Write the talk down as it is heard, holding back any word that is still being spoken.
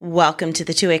Welcome to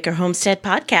the 2 Acre Homestead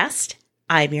Podcast.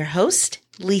 I'm your host,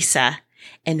 Lisa,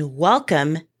 and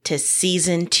welcome to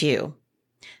Season 2.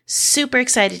 Super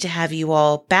excited to have you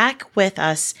all back with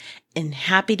us and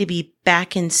happy to be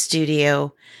back in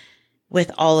studio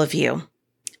with all of you.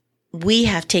 We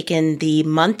have taken the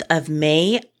month of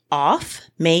May off,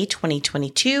 May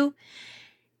 2022,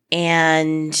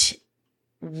 and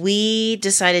we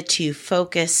decided to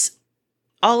focus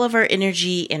all of our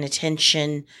energy and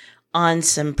attention on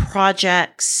some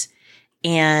projects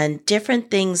and different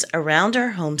things around our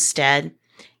homestead.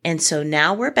 And so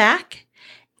now we're back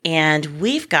and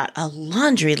we've got a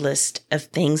laundry list of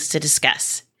things to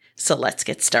discuss. So let's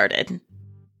get started.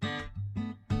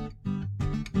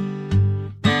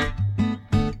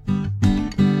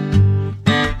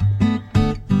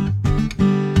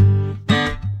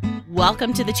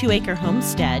 Welcome to the 2 Acre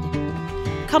Homestead.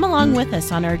 Come along with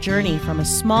us on our journey from a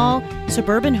small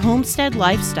suburban homestead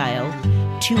lifestyle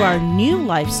to our new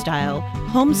lifestyle,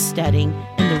 homesteading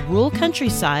in the rural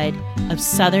countryside of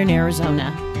southern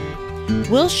Arizona.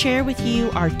 We'll share with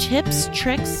you our tips,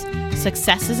 tricks,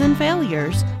 successes, and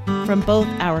failures from both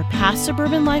our past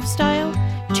suburban lifestyle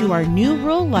to our new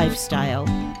rural lifestyle,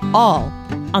 all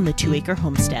on the 2 Acre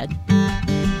Homestead.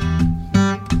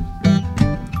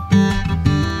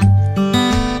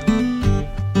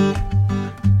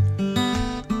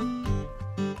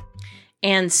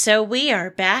 And so we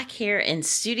are back here in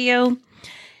studio,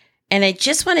 and I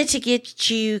just wanted to get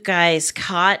you guys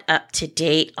caught up to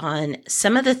date on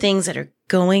some of the things that are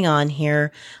going on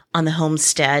here on the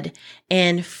homestead.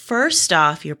 And first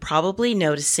off, you're probably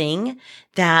noticing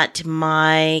that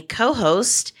my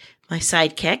co-host, my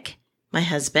sidekick, my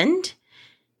husband,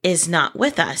 is not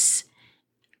with us.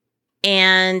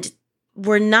 And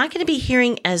we're not going to be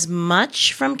hearing as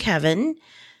much from Kevin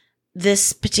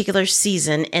this particular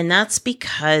season, and that's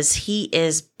because he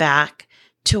is back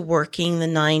to working the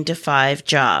 9-to-5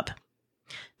 job.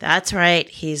 That's right,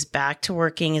 he's back to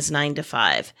working his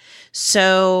 9-to-5.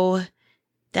 So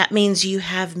that means you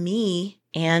have me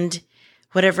and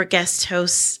whatever guest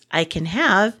hosts I can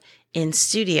have in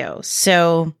studio.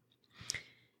 So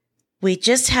we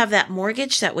just have that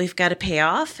mortgage that we've got to pay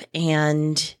off,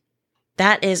 and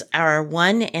that is our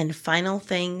one and final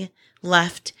thing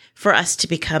left for us to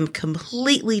become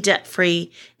completely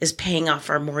debt-free is paying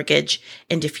off our mortgage.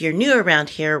 And if you're new around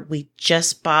here, we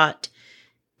just bought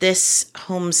this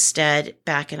homestead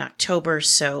back in October.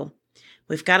 So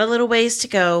we've got a little ways to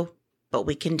go, but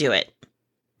we can do it.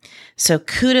 So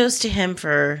kudos to him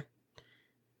for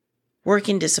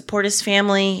working to support his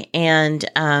family and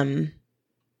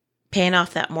paying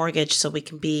off that mortgage so we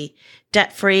can be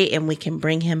debt-free and we can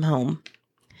bring him home.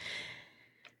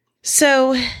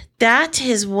 So that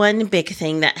is one big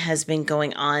thing that has been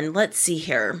going on. Let's see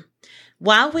here.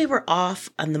 While we were off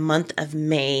on the month of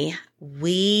May,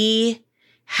 we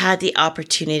had the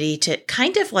opportunity to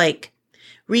kind of like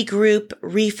regroup,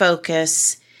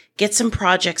 refocus, get some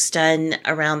projects done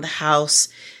around the house,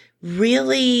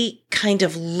 really kind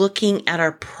of looking at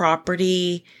our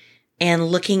property and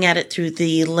looking at it through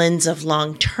the lens of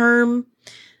long term,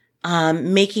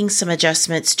 making some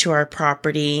adjustments to our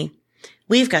property.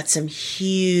 We've got some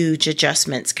huge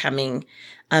adjustments coming,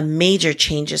 major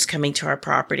changes coming to our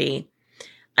property,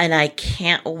 and I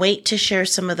can't wait to share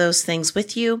some of those things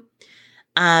with you.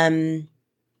 But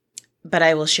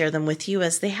I will share them with you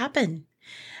as they happen.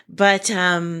 But,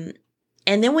 and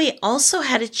then we also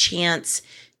had a chance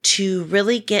to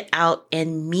really get out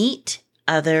and meet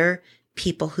other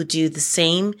people who do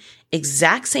the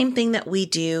exact same thing that we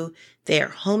do. They are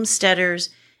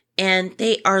homesteaders, and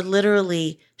they are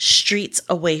literally streets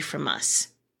away from us.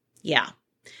 Yeah,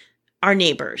 our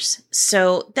neighbors.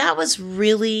 So that was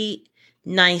really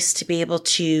nice to be able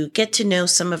to get to know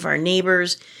some of our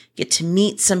neighbors, get to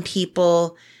meet some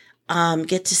people,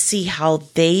 get to see how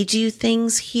they do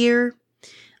things here.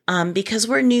 Because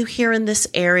we're new here in this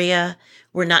area.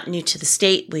 We're not new to the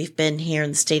state. We've been here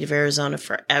in the state of Arizona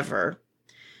forever.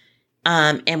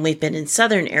 And we've been in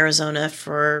southern Arizona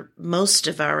for most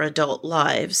of our adult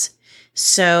lives.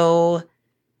 So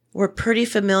we're pretty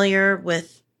familiar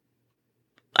with,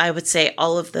 I would say,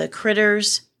 all of the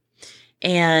critters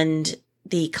and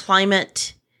the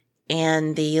climate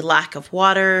and the lack of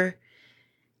water,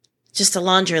 just a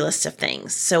laundry list of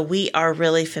things. So we are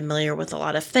really familiar with a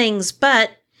lot of things.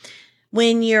 But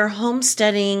when you're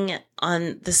homesteading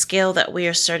on the scale that we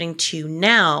are starting to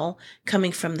now,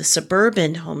 coming from the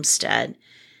suburban homestead,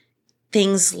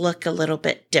 things look a little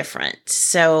bit different.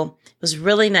 So it was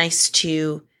really nice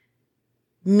to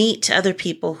meet other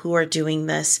people who are doing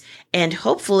this, and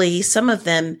hopefully some of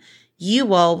them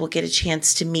you all will get a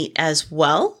chance to meet as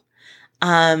well.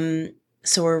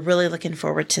 So we're really looking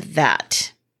forward to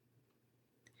that.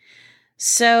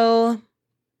 So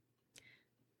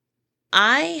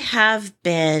I have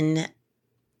been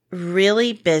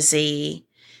really busy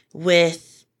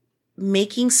with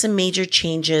making some major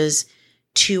changes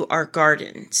to our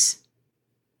gardens.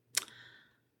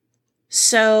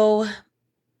 So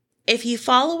if you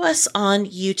follow us on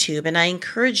YouTube, and I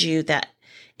encourage you that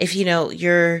if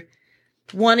you're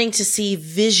wanting to see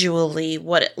visually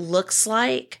what it looks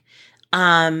like,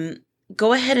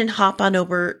 go ahead and hop on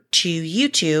over to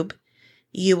YouTube.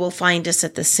 You will find us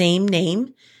at the same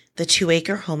name, The 2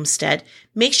 Acre Homestead.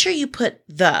 Make sure you put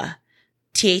the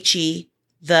THE,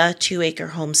 The 2 Acre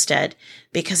Homestead,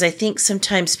 because I think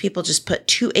sometimes people just put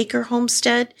 2 Acre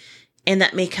Homestead and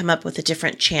that may come up with a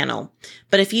different channel.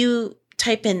 But if you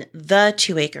type in The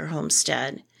 2 Acre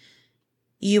Homestead,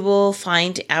 you will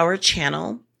find our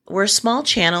channel. We're a small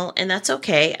channel, and that's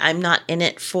okay. I'm not in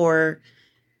it for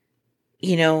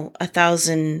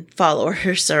 1,000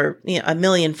 followers or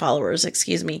 1,000,000 followers,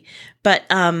 excuse me. But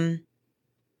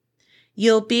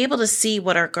you'll be able to see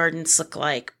what our gardens look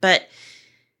like. But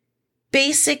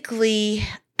basically,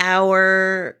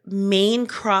 our main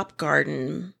crop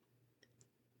garden,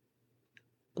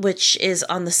 which is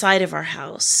on the side of our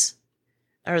house,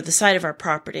 or the side of our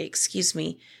property, excuse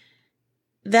me,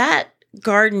 that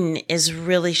garden is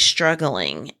really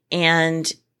struggling.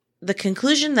 And the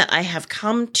conclusion that I have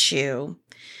come to,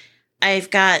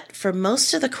 for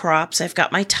most of the crops, I've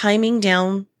got my timing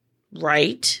down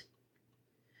right.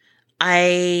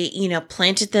 I,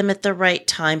 planted them at the right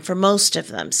time for most of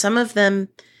them. Some of them,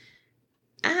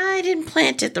 I didn't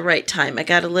plant at the right time. I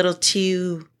got a little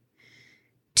too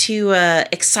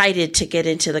excited to get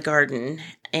into the garden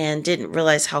and didn't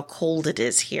realize how cold it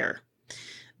is here.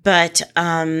 But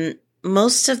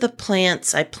most of the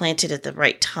plants I planted at the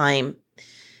right time.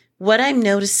 What I'm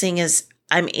noticing is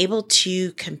I'm able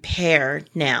to compare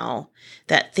now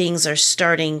that things are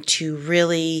starting to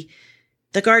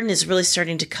the garden is really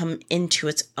starting to come into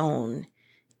its own.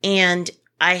 And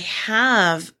I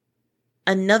have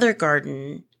another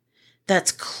garden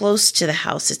that's close to the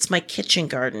house. It's my kitchen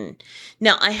garden.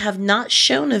 Now, I have not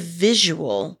shown a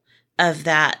visual of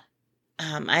that.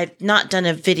 I've not done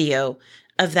a video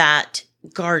of that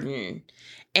garden.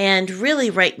 And really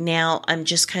right now, I'm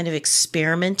just kind of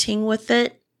experimenting with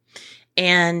it.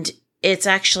 And it's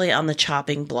actually on the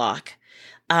chopping block,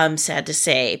 sad to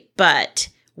say. But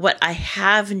what I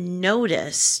have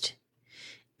noticed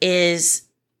is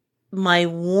my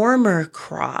warmer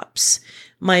crops,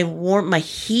 my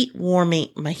heat loving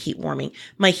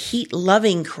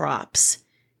crops,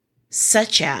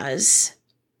 such as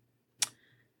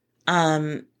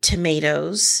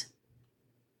tomatoes,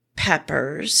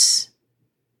 peppers,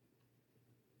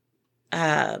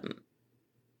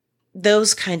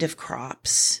 those kind of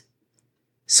crops,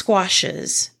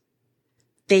 squashes,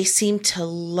 they seem to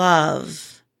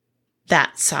love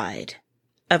that side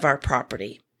of our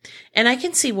property. And I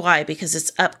can see why, because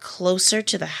it's up closer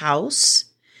to the house.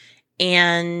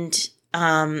 And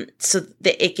so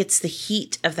it gets the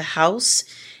heat of the house.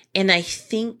 And I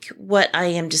think what I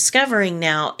am discovering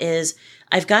now is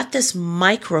I've got this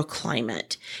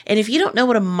microclimate. And if you don't know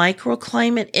what a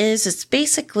microclimate is, it's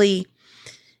basically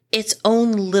its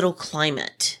own little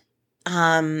climate.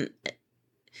 And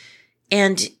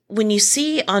when you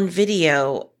see on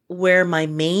video where my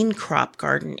main crop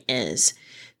garden is,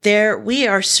 there we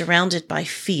are surrounded by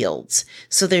fields.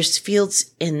 So there's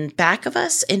fields in back of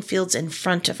us and fields in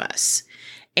front of us.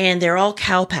 And they're all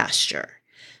cow pasture.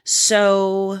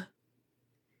 So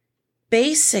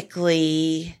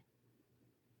basically,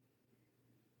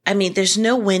 there's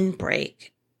no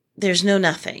windbreak. There's no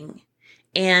nothing.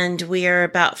 And we are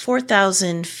about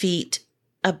 4,000 feet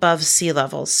above sea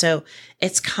level. So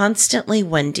it's constantly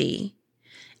windy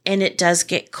and it does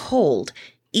get cold.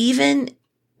 Even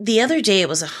the other day, it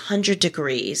was 100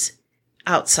 degrees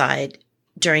outside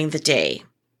during the day.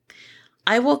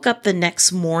 I woke up the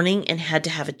next morning and had to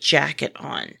have a jacket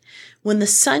on. When the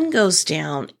sun goes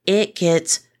down, it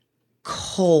gets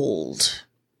cold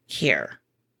here.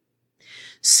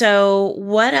 So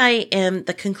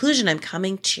the conclusion I'm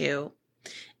coming to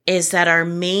is that our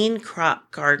main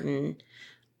crop garden,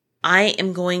 I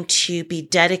am going to be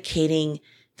dedicating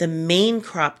the main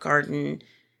crop garden,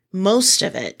 most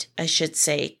of it, I should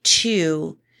say,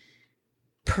 to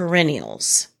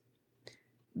perennials,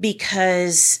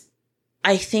 because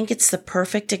I think it's the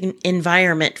perfect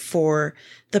environment for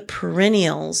the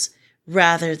perennials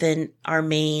rather than our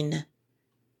main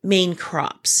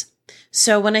crops.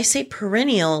 So when I say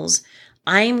perennials,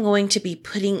 I'm going to be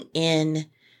putting in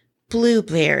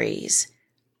blueberries,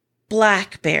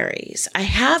 blackberries. I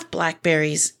have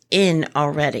blackberries in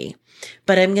already,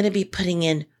 but I'm going to be putting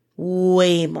in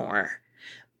way more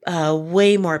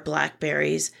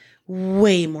blackberries,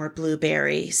 way more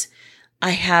blueberries. I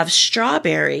have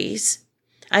strawberries.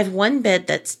 I have one bed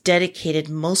that's dedicated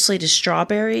mostly to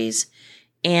strawberries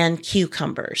and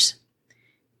cucumbers.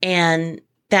 And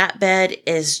that bed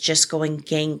is just going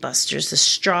gangbusters. The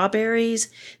strawberries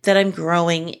that I'm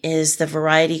growing is the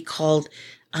variety called,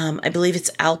 I believe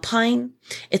it's Alpine.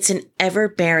 It's an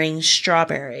ever-bearing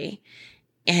strawberry.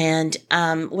 And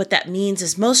what that means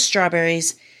is most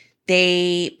strawberries,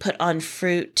 they put on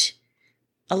fruit.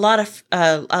 A lot of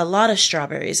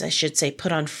strawberries, I should say,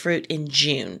 put on fruit in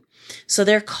June. So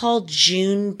they're called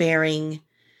June-bearing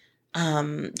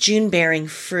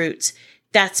fruits.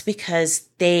 That's because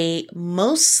they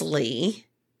mostly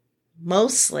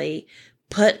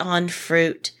put on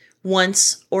fruit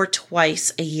once or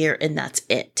twice a year, and that's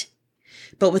it.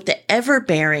 But with the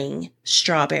ever-bearing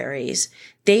strawberries,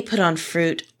 they put on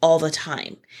fruit all the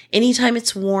time. Anytime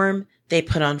it's warm, they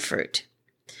put on fruit.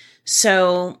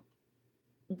 So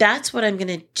that's what I'm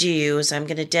going to do, is I'm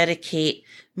going to dedicate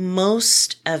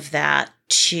most of that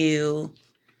to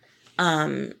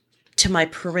my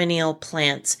perennial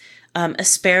plants.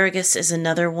 Asparagus is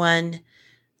another one.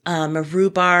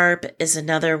 Rhubarb is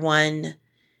another one.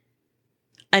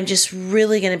 I'm just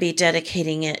really going to be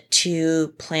dedicating it to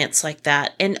plants like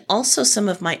that. And also some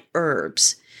of my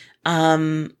herbs.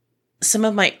 Some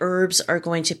of my herbs are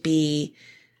going to be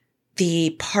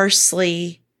the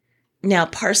parsley. Now,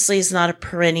 parsley is not a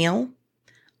perennial.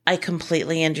 I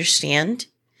completely understand.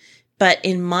 But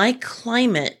in my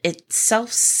climate, it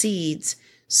self-seeds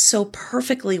so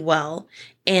perfectly well,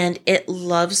 and it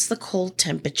loves the cold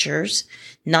temperatures.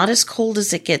 Not as cold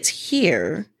as it gets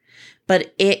here,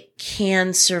 but it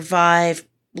can survive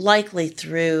likely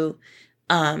through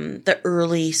the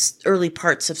early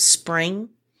parts of spring.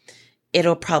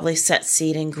 It'll probably set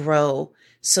seed and grow.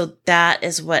 So that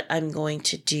is what I'm going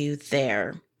to do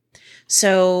there.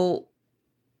 So,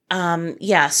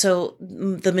 so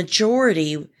the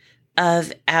majority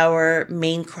of our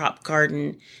main crop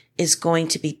garden is going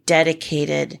to be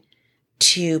dedicated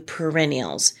to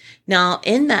perennials. Now,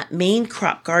 in that main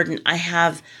crop garden, I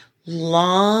have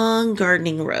long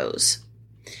gardening rows.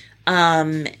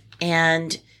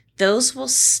 And those will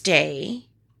stay.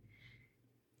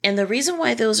 And the reason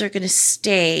why those are going to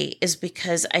stay is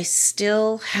because I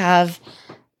still have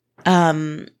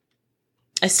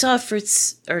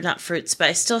fruits, or not fruits, but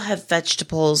I still have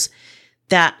vegetables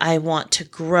that I want to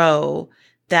grow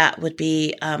that would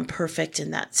be perfect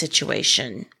in that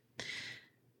situation.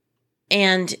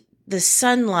 And the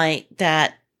sunlight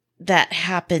that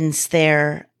happens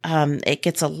there, it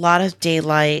gets a lot of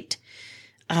daylight.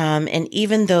 And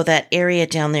even though that area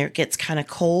down there gets kind of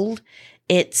cold,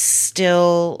 it's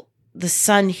still, the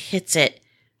sun hits it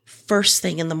first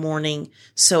thing in the morning.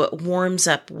 So it warms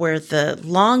up where the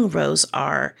long rows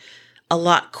are a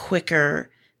lot quicker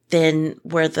than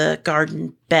where the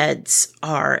garden beds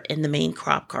are in the main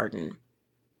crop garden.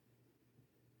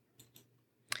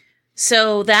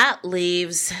 So that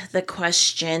leaves the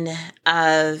question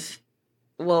of,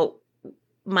 well,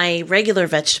 my regular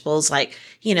vegetables like,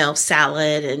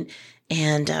 salad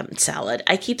and salad.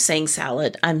 I keep saying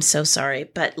salad. I'm so sorry,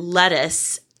 but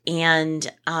lettuce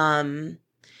and,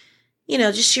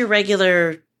 just your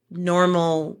regular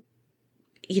normal,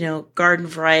 garden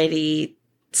variety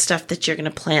stuff that you're going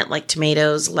to plant, like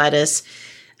tomatoes, lettuce,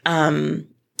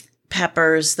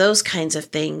 peppers, those kinds of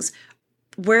things.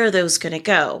 Where are those going to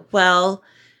go? Well,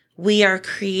 we are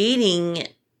creating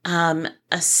a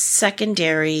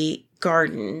secondary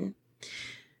garden.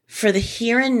 For the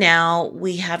here and now,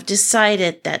 we have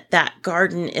decided that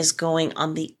garden is going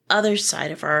on the other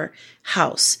side of our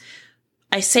house.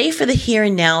 I say for the here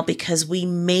and now because we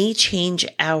may change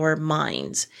our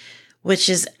minds, which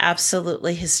is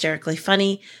absolutely hysterically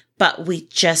funny, but we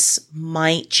just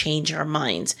might change our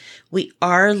minds.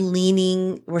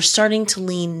 We're starting to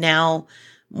lean now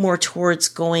more towards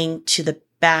going to the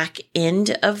back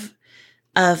end of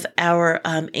our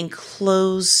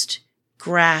enclosed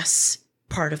grass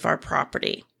part of our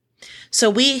property. So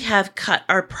we have cut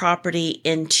our property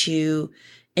into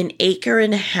 1.5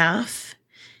 acres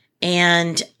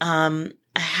and a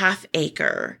 1/2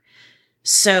 acre.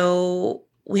 So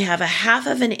we have 1/2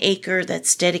 of an acre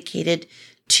that's dedicated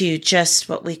to just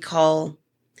what we call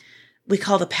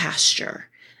the pasture.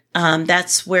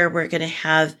 That's where we're going to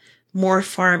have more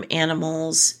farm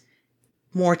animals.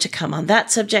 More to come on that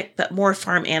subject, but more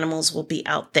farm animals will be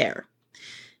out there.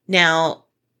 Now,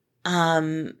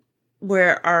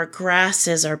 where our grass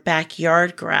is, our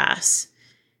backyard grass,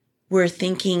 we're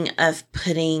thinking of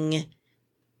putting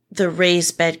the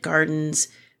raised bed gardens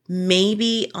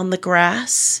maybe on the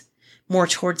grass, more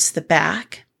towards the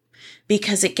back,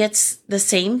 because it gets the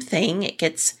same thing. It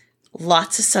gets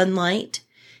lots of sunlight.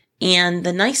 And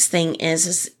the nice thing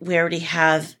is we already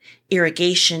have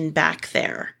irrigation back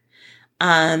there.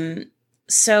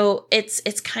 So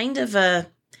it's kind of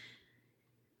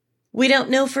we don't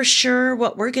know for sure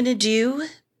what we're going to do,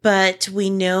 but we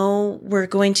know we're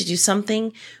going to do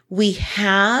something. We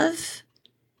have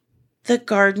the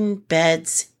garden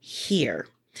beds here.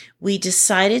 We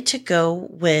decided to go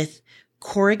with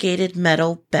corrugated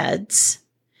metal beds,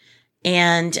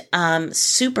 and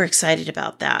super excited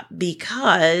about that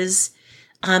because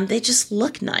they just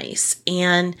look nice.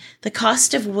 And the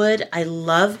cost of wood, I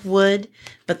love wood,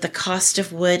 but the cost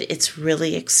of wood, it's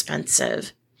really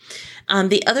expensive.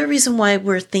 The other reason why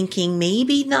we're thinking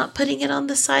maybe not putting it on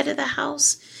the side of the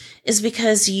house is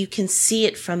because you can see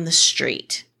it from the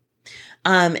street.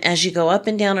 As you go up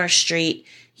and down our street,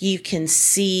 you can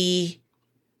see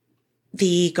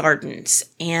the gardens,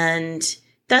 and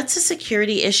that's a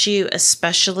security issue,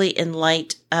 especially in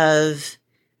light of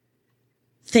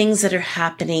things that are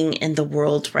happening in the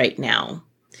world right now.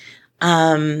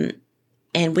 And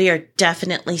we are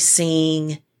definitely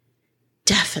seeing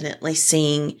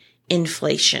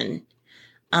inflation.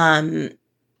 But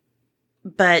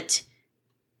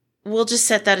we'll just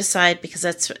set that aside because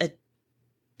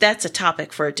that's a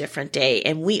topic for a different day.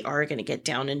 And we are going to get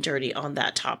down and dirty on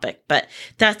that topic, but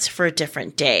that's for a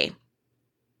different day.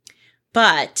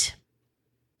 But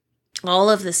all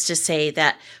of this to say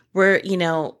that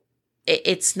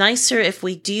it's nicer if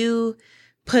we do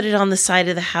put it on the side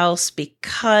of the house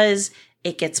because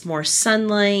it gets more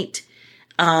sunlight.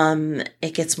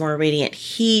 It gets more radiant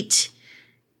heat.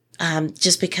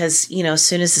 Just because, as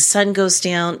soon as the sun goes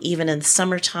down, even in the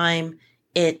summertime,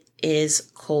 it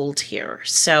is cold here.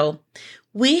 So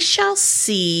we shall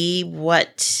see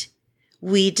what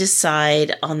we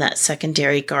decide on that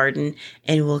secondary garden,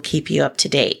 and we'll keep you up to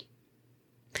date.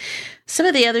 Some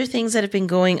of the other things that have been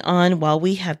going on while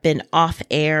we have been off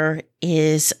air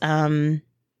is,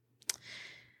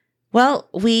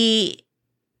 we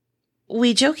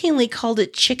jokingly called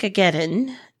it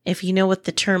Chickageddon. If you know what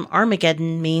the term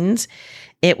Armageddon means,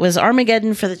 it was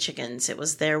Armageddon for the chickens. It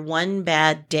was their one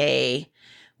bad day.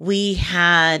 We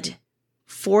had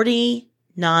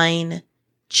 49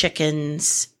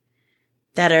 chickens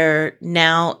that are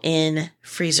now in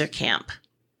freezer camp.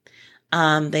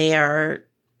 They are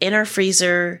in our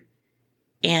freezer,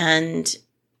 and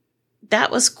that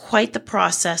was quite the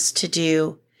process to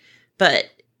do, but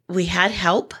we had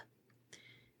help.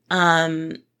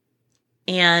 And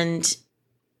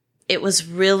it was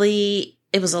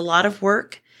a lot of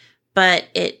work, but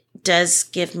it does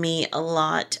give me a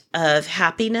lot of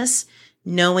happiness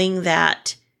knowing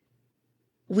that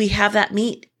we have that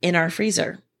meat in our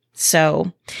freezer.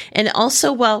 So, and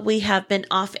also while we have been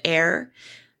off air,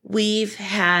 we've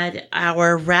had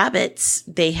our rabbits,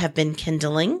 they have been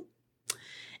kindling.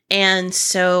 And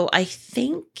so I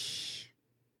think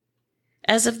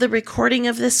as of the recording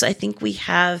of this, I think we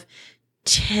have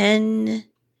 10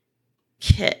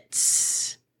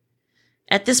 kits.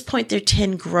 At this point, they're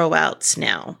 10 grow outs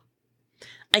now.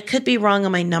 I could be wrong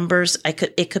on my numbers.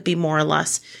 It could be more or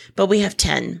less, but we have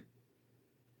 10.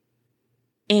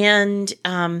 And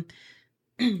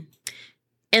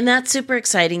that's super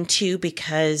exciting too,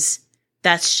 because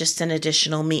that's just an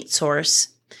additional meat source.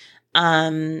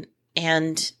 And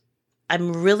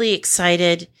I'm really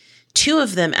excited. 2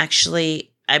 of them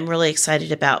actually, I'm really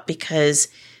excited about because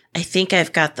I think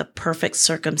I've got the perfect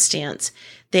circumstance.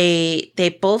 They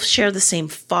both share the same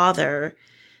father,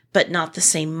 but not the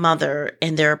same mother,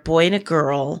 and they're a boy and a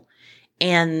girl,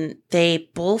 and they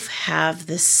both have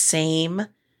the same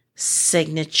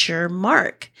signature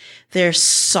mark. They're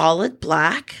solid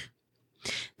black.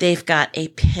 They've got a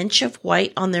pinch of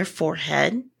white on their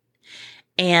forehead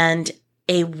and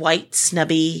a white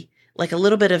snubby, like a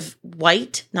little bit of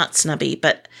white, not snubby,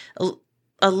 but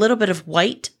a little bit of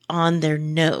white on their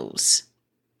nose.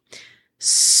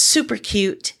 Super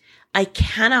cute. I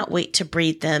cannot wait to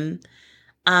breed them.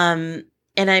 And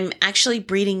I'm actually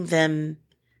breeding them.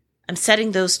 I'm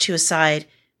setting those 2 aside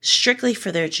strictly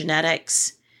for their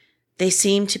genetics. They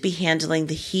seem to be handling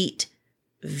the heat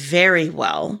very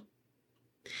well.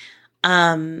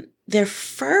 Their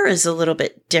fur is a little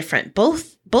bit different.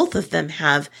 Both of them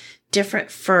have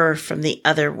different fur from the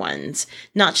other ones,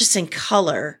 not just in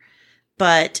color,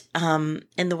 but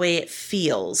in the way it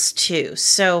feels too.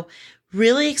 So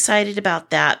really excited about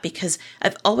that because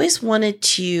I've always wanted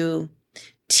to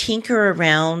tinker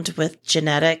around with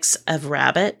genetics of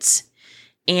rabbits.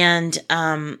 And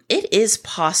it is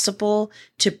possible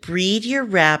to breed your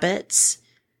rabbits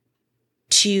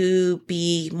to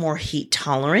be more heat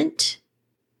tolerant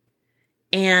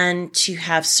and to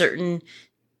have certain,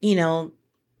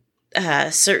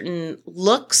 certain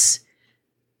looks,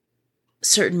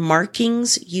 certain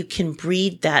markings. You can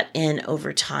breed that in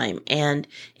over time. And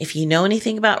if you know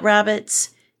anything about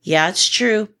rabbits, yeah, it's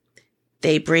true.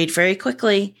 They breed very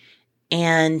quickly.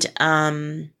 And,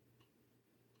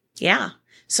 yeah.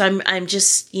 So I'm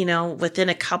just, within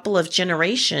a couple of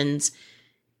generations,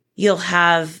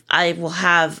 I will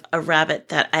have a rabbit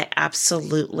that I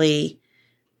absolutely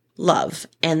love.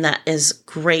 And that is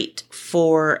great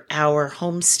for our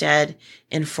homestead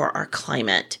and for our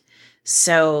climate.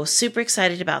 So super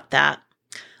excited about that.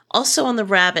 Also on the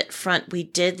rabbit front, we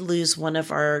did lose one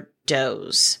of our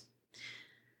does.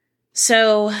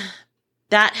 So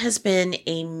that has been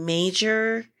a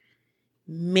major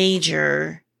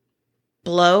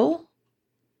blow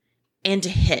and a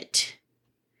hit.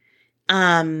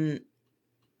 And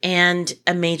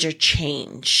a major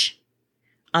change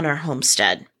on our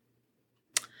homestead.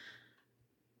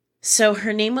 So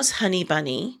her name was Honey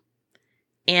Bunny,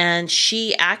 and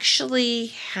she actually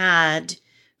had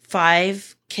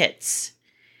 5 kits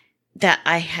that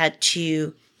I had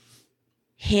to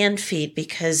hand feed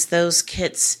because those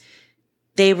kits,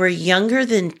 they were younger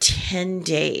than 10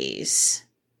 days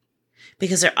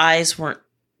because their eyes were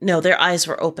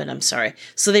open. I'm sorry.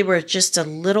 So they were just a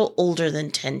little older than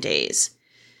 10 days.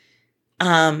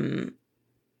 And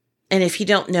if you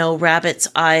don't know, rabbits'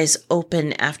 eyes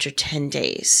open after 10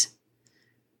 days.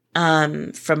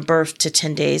 From birth to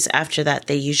 10 days after that,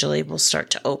 they usually will start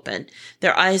to open.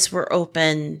 Their eyes were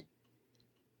open,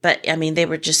 but they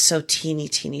were just so teeny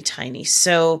tiny.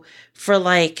 So for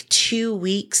like 2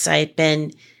 weeks, I had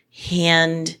been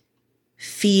hand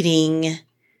feeding,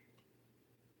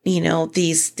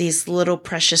 these little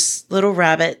precious little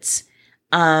rabbits,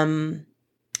 and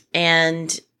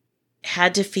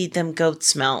had to feed them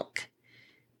goat's milk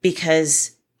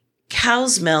because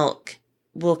cow's milk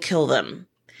will kill them,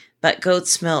 but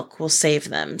goat's milk will save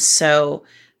them. So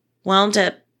wound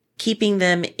up keeping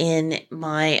them in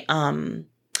my, I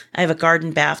have a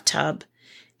garden bathtub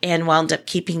and wound up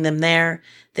keeping them there.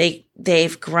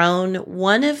 They've grown.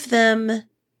 One of them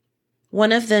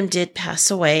did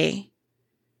pass away,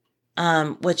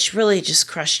 which really just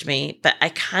crushed me, but I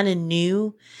kind of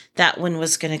knew that one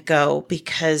was going to go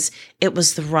because it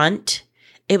was the runt.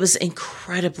 It was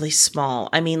incredibly small.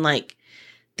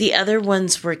 The other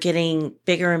ones were getting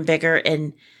bigger and bigger,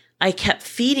 and I kept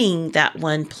feeding that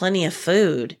one plenty of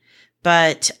food,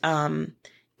 but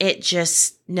it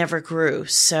just never grew.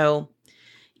 So,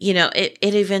 it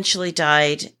eventually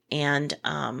died, and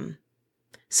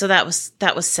so that was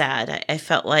sad. I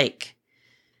felt like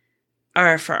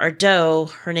for our doe,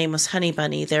 her name was Honey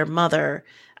Bunny, their mother.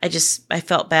 I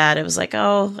felt bad. It was like,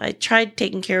 oh, I tried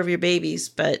taking care of your babies,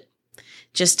 but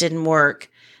just didn't work.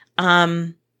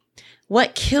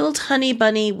 What killed Honey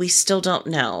Bunny, we still don't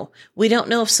know. We don't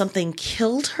know if something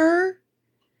killed her.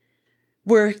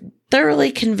 We're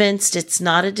thoroughly convinced it's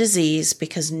not a disease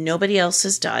because nobody else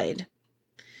has died.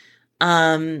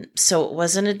 So it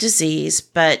wasn't a disease,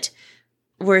 but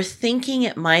we're thinking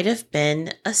it might have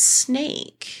been a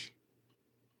snake.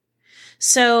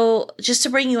 So just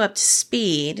to bring you up to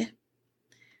speed,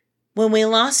 when we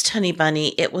lost Honey Bunny,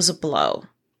 it was a blow.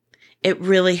 It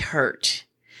really hurt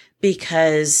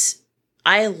because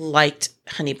I liked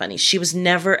Honey Bunny. She was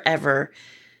never, ever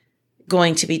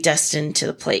going to be destined to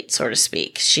the plate, so to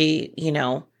speak. She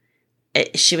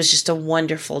was just a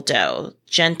wonderful doe,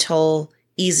 gentle,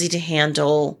 easy to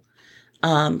handle,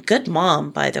 good mom,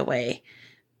 by the way.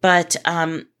 But,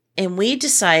 and we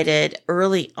decided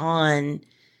early on,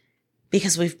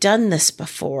 because we've done this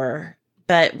before,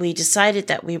 but we decided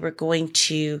that we were going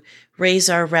to raise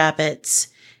our rabbits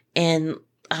in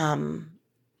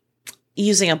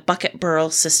using a bucket burrow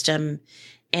system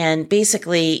and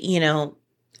basically,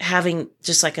 having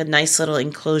just like a nice little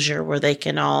enclosure where they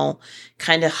can all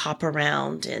kind of hop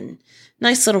around and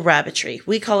nice little rabbitry.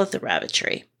 We call it the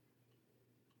rabbitry.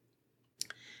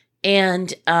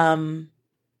 And that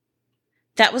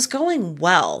was going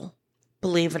well,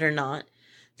 believe it or not.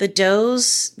 The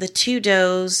 2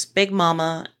 does, Big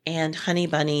Mama and Honey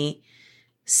Bunny,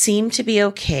 seemed to be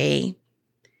okay.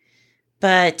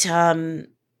 But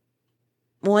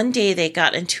one day they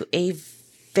got into a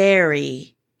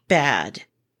very bad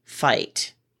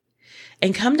fight.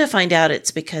 And come to find out,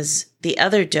 it's because the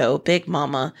other doe, Big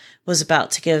Mama, was about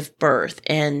to give birth.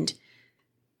 And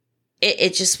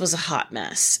it just was a hot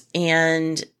mess.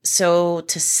 And so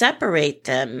to separate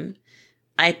them,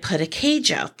 I put a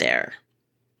cage out there.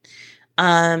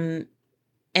 And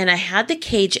I had the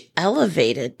cage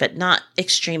elevated, but not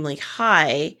extremely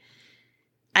high.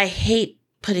 I hate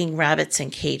putting rabbits in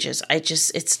cages.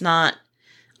 It's not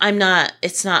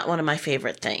one of my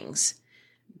favorite things.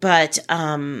 But,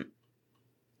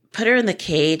 put her in the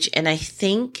cage, and I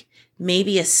think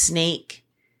maybe a snake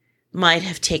might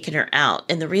have taken her out.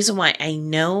 And the reason why I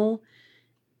know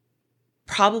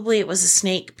probably it was a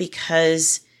snake,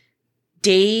 because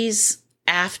days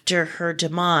after her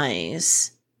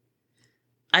demise,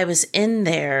 I was in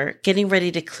there getting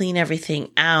ready to clean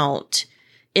everything out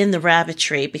in the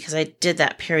rabbitry, because I did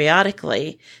that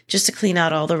periodically just to clean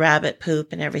out all the rabbit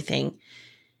poop and everything.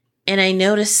 And I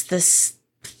noticed this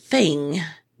thing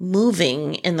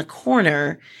moving in the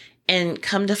corner, and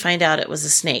come to find out it was a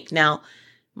snake. Now,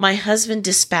 my husband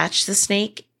dispatched the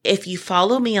snake. If you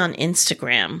follow me on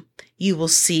Instagram, you will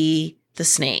see the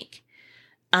snake.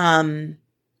 My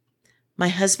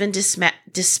husband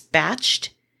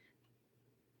dispatched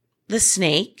the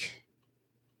snake,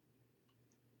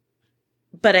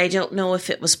 but I don't know if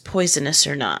it was poisonous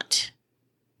or not.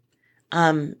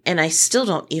 And I still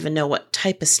don't even know what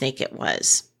type of snake it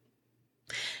was.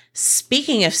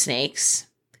 Speaking of snakes,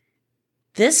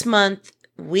 this month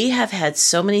we have had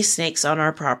so many snakes on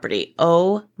our property.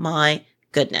 Oh my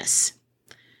goodness.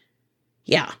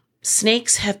 Yeah,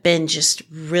 snakes have been just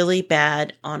really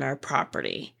bad on our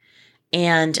property.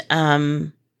 And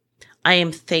I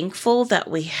am thankful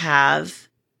that we have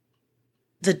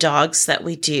the dogs that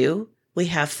we do. We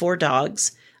have 4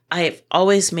 dogs. I've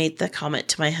always made the comment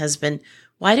to my husband,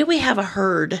 why do we have a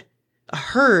herd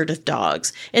of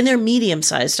dogs? And they're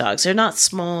medium-sized dogs. They're not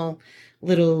small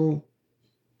little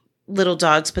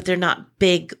dogs, but they're not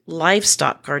big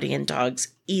livestock guardian dogs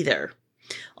either.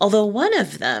 Although one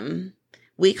of them,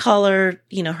 we call her,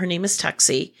 her name is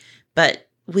Tuxie, but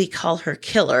we call her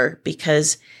Killer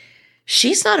because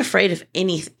she's not afraid of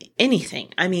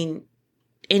anything. I mean,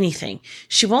 anything.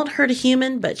 She won't hurt a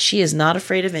human, but she is not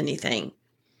afraid of anything.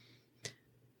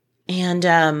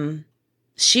 And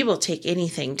she will take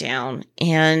anything down.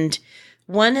 And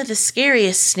one of the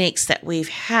scariest snakes that we've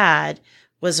had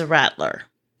was a rattler.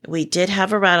 We did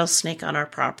have a rattlesnake on our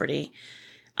property.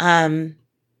 And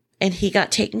he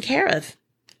got taken care of.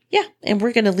 Yeah, and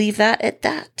we're going to leave that at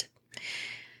that.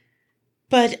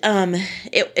 But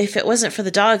if it wasn't for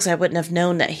the dogs, I wouldn't have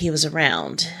known that he was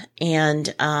around. And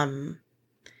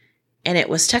it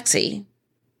was Tuxie,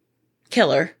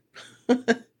 Killer.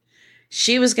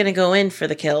 She was going to go in for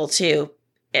the kill too.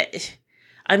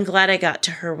 I'm glad I got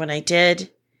to her when I did.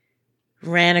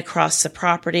 Ran across the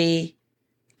property,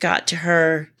 got to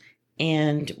her,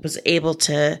 and was able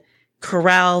to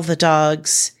corral the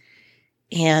dogs.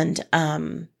 And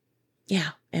and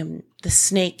the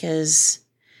snake is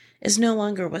no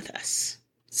longer with us.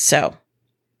 So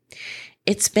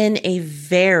it's been a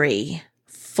very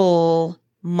full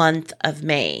month of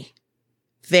May.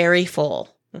 Very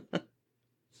full.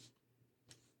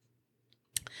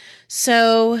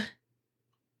 So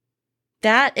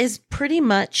that is pretty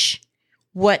much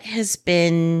what's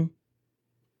been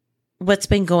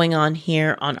going on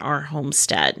here on our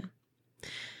homestead.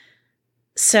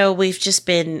 So we've just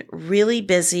been really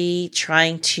busy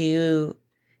trying to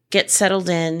get settled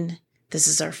in. This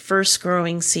is our first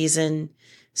growing season.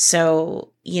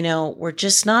 So, we're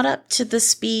just not up to the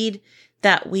speed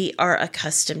that we are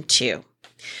accustomed to.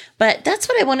 But that's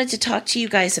what I wanted to talk to you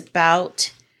guys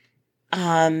about.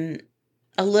 A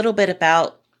little bit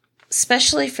about,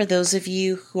 especially for those of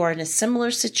you who are in a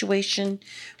similar situation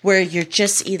where you're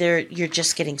just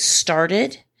getting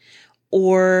started,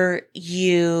 or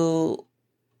you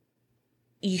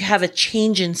have a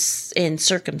change in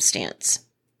circumstance.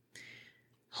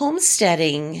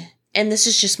 Homesteading, and this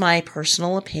is just my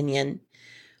personal opinion,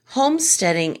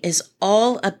 homesteading is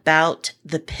all about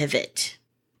the pivot.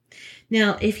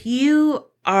 Now, if you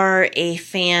are a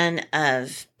fan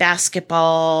of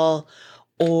basketball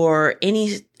or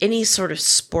any sort of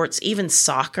sports, even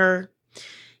soccer,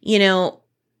 you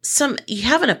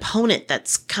have an opponent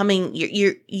that's coming,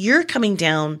 you're coming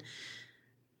down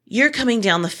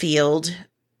the field,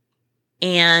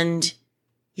 and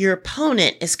your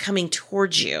opponent is coming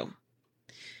towards you.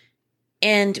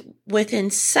 And within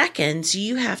seconds,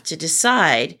 you have to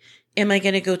decide, am I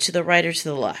going to go to the right or to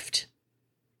the left?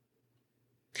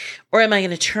 Or am I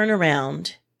going to turn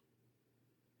around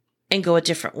and go a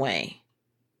different way?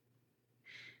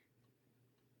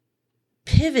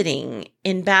 Pivoting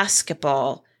in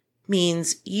basketball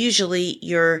means usually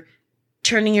you're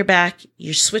turning your back,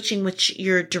 you're switching which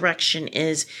your direction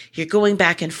is, you're going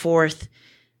back and forth,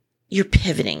 you're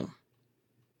pivoting.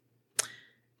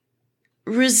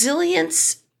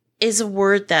 Resilience is a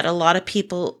word that a lot of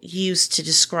people use to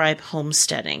describe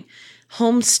homesteading,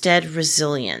 homestead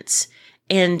resilience.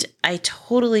 And I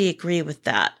totally agree with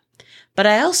that. But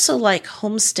I also like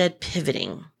homestead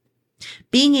pivoting,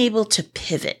 being able to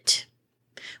pivot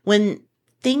when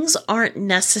things aren't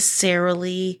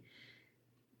necessarily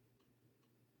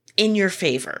in your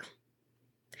favor.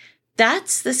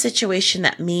 That's the situation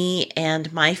that me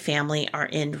and my family are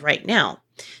in right now.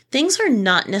 Things are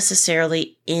not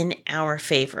necessarily in our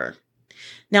favor.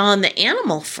 Now, on the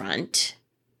animal front,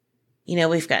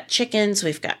 we've got chickens,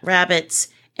 we've got rabbits,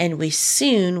 and we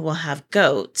soon will have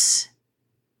goats.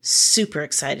 Super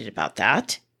excited about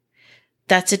that.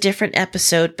 That's a different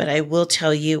episode, but I will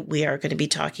tell you we are going to be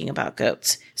talking about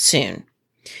goats soon.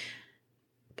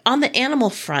 On the animal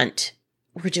front,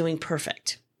 we're doing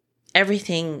perfect.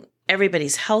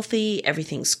 Everybody's healthy,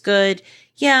 everything's good.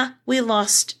 Yeah, we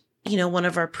lost, one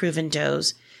of our proven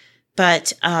does,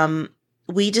 but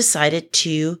we decided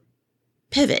to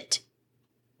pivot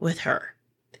with her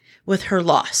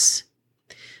loss.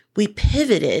 We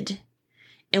pivoted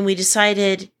and we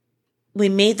decided, we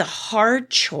made the hard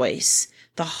choice,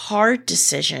 the hard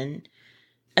decision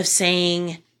of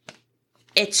saying,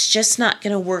 it's just not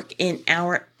going to work in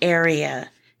our area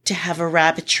to have a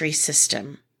rabbitry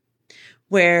system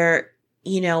where,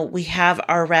 we have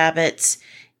our rabbits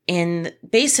in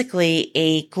basically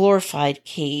a glorified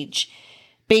cage,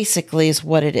 basically is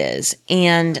what it is.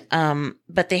 And,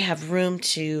 but they have room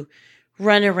to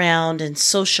run around and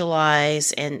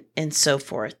socialize and so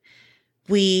forth.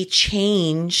 We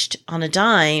changed on a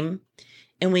dime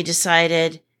and we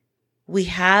decided we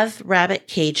have rabbit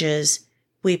cages.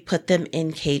 We put them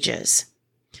in cages.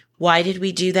 Why did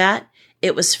we do that?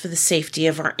 It was for the safety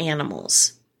of our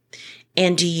animals.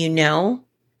 And do you know,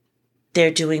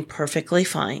 they're doing perfectly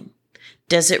fine.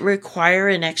 Does it require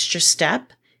an extra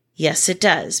step? Yes, it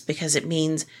does, because it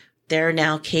means there are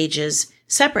now cages,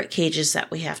 separate cages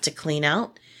that we have to clean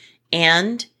out.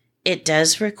 And it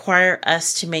does require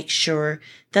us to make sure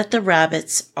that the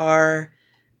rabbits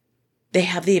they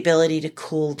have the ability to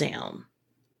cool down.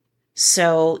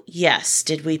 So yes,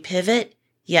 did we pivot?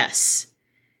 Yes.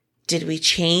 Did we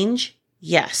change?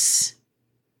 Yes.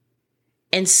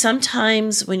 And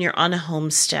sometimes when you're on a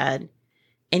homestead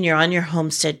and you're on your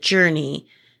homestead journey,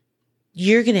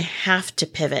 you're going to have to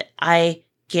pivot. I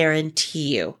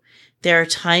guarantee you. There are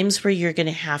times where you're going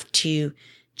to have to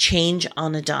change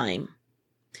on a dime.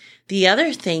 The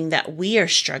other thing that we are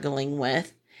struggling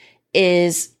with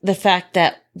is the fact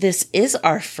that this is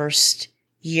our first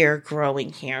year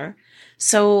growing here.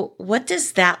 So what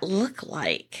does that look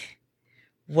like?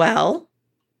 Well,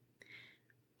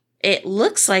 it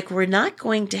looks like we're not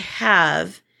going to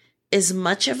have as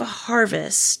much of a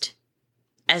harvest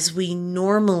as we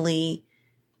normally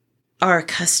are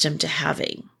accustomed to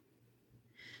having.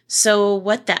 So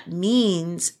what that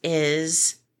means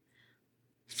is,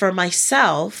 for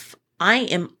myself, I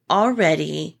am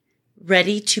already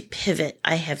ready to pivot.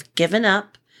 I have given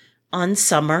up on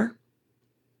summer.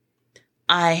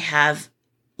 I have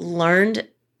learned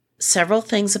several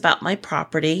things about my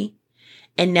property,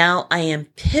 and now I am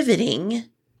pivoting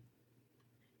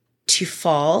to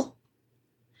fall,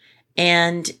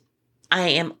 and I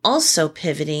am also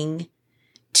pivoting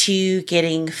to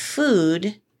getting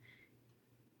food,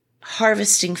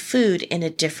 harvesting food in a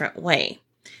different way.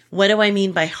 What do I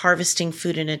mean by harvesting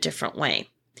food in a different way?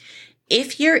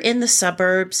 If you're in the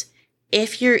suburbs,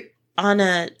 if you're on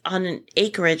an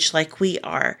acreage like we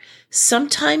are,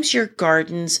 sometimes your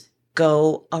gardens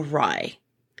go awry.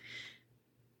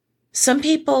 Some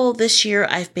people this year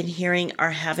I've been hearing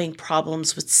are having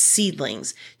problems with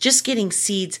seedlings, just getting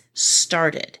seeds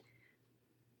started.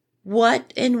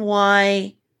 What and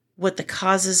why, what the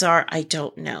causes are, I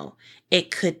don't know.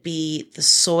 It could be the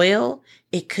soil.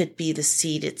 It could be the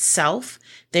seed itself.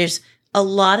 There's a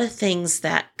lot of things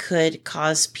that could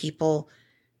cause people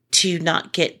to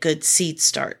not get good seed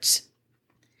starts.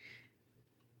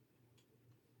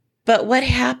 But what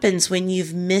happens when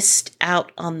you've missed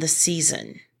out on the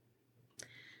season?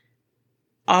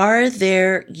 Are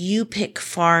there you-pick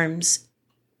farms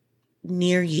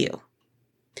near you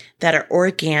that are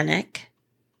organic,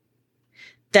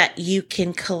 that you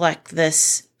can collect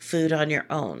this food on your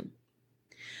own?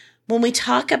 When we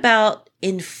talk about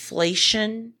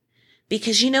inflation,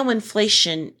 because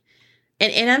inflation,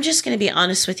 and I'm just going to be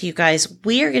honest with you guys,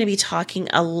 we are going to be talking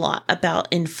a lot about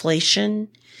inflation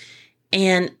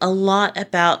and a lot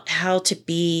about how to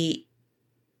be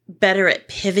better at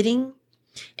pivoting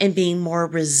and being more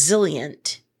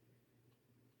resilient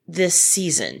this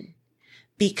season,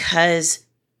 because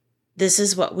this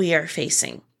is what we are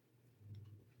facing.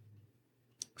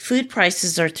 Food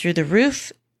prices are through the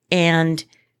roof, And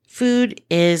food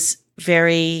is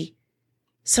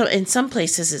so in some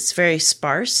places it's very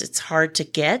sparse. It's hard to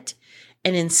get.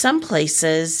 And in some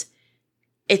places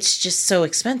it's just so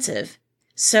expensive.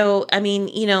 So, I mean,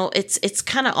 it's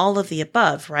kind of all of the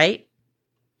above, right?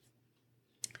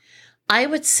 I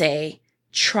would say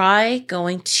try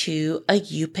going to a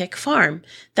U-Pick farm.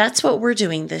 That's what we're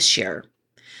doing this year.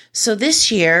 So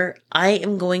this year, I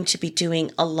am going to be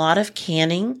doing a lot of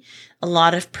canning, a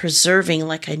lot of preserving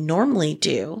like I normally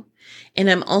do. And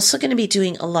I'm also going to be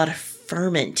doing a lot of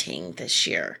fermenting this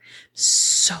year.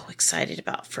 So excited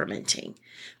about fermenting.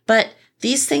 But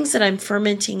these things that I'm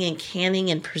fermenting and canning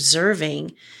and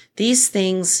preserving, these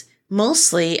things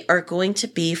mostly are going to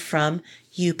be from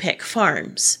U-Pick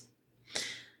farms.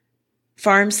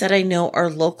 Farms that I know are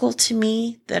local to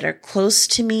me, that are close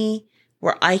to me,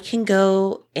 where I can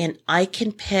go and I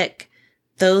can pick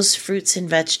those fruits and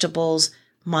vegetables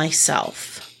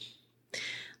myself,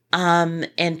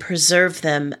 and preserve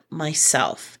them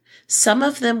myself. Some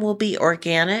of them will be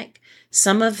organic.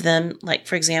 Some of them, like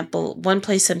for example, one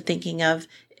place I'm thinking of,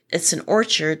 it's an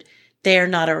orchard. They are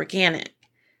not organic.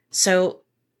 So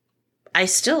I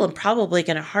still am probably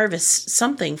going to harvest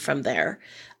something from there.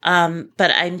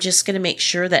 But I'm just going to make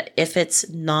sure that if it's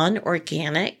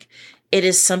non-organic, it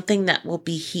is something that will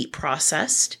be heat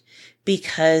processed,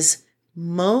 because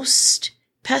most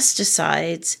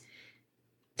pesticides,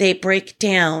 they break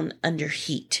down under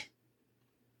heat.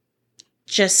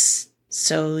 Just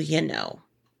so you know.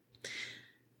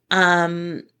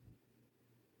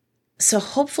 So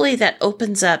hopefully that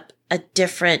opens up a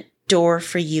different door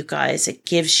for you guys. It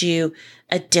gives you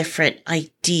a different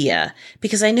idea,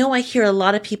 because I know I hear a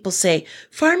lot of people say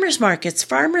farmers markets,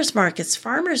 farmers markets,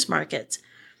 farmers markets.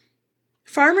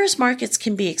 Farmers markets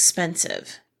can be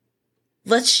expensive.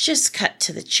 Let's just cut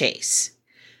to the chase.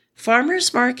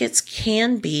 Farmers markets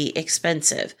can be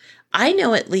expensive. I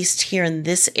know at least here in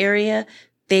this area,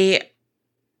 they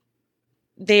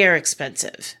are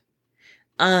expensive.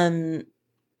 But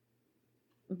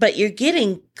you're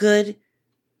getting good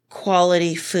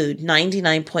quality food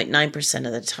 99.9%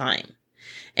 of the time.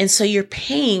 And so you're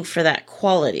paying for that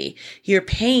quality. You're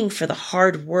paying for the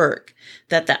hard work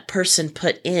that that person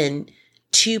put in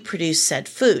to produce said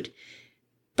food.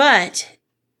 But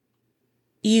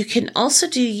you can also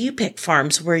do U-Pick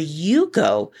farms where you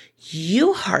go,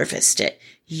 you harvest it,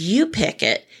 you pick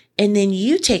it, and then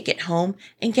you take it home.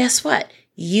 And guess what?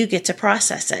 You get to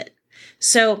process it.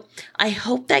 So I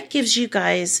hope that gives you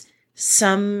guys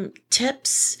some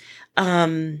tips,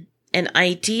 an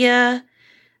idea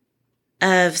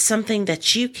of something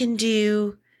that you can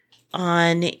do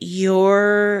on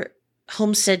your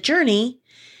homestead journey.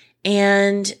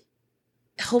 And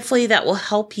hopefully that will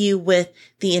help you with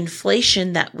the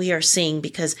inflation that we are seeing,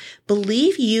 because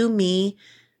believe you me,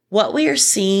 what we are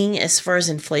seeing as far as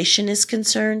inflation is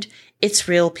concerned, it's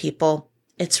real, people.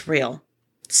 It's real.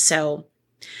 So,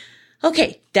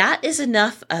 okay, that is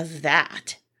enough of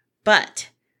that. But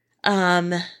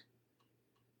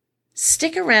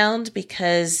stick around,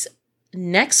 because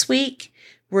next week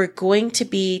we're going to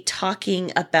be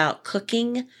talking about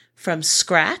cooking from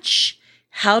scratch,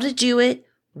 how to do it,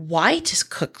 why to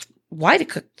cook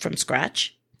from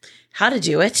scratch, how to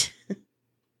do it.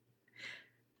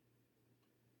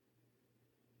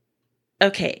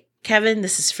 Okay, Kevin,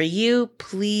 this is for you.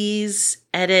 Please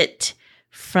edit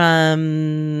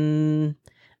from,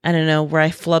 I don't know, where I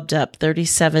flubbed up,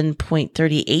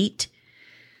 37.38.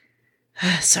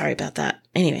 Sorry about that.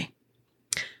 Anyway,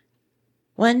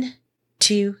 1,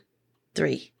 2,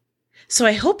 3. So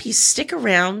I hope you stick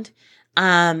around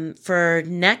for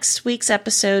next week's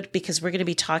episode, because we're going to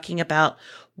be talking about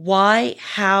why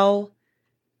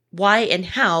and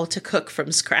how to cook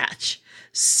from scratch.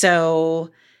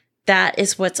 So that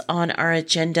is what's on our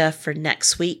agenda for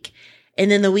next week. And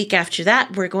then the week after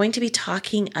that, we're going to be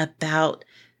talking about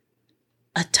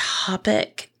a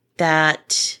topic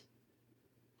that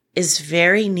is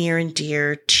very near and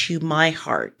dear to my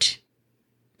heart.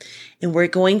 And we're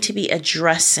going to be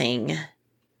addressing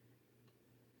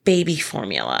baby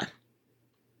formula.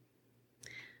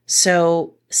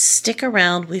 So stick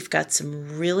around. We've got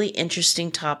some really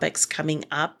interesting topics coming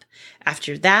up.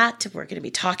 After that, we're going to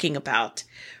be talking about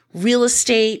real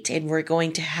estate, and we're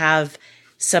going to have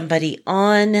somebody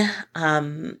on.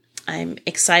 I'm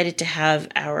excited to have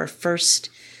our first,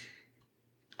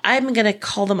 I'm going to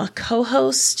call them a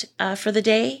co-host for the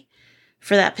day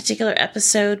for that particular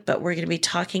episode, but we're going to be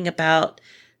talking about,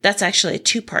 that's actually a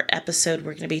 2-part episode.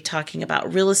 We're going to be talking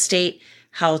about real estate,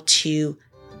 how to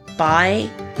buy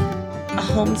a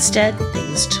homestead,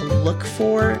 things to look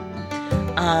for.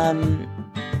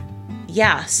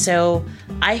 yeah, so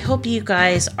I hope you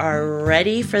guys are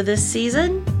ready for this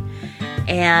season.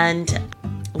 And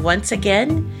once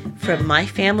again, from my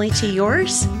family to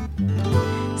yours,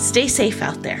 stay safe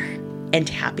out there and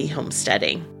happy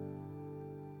homesteading.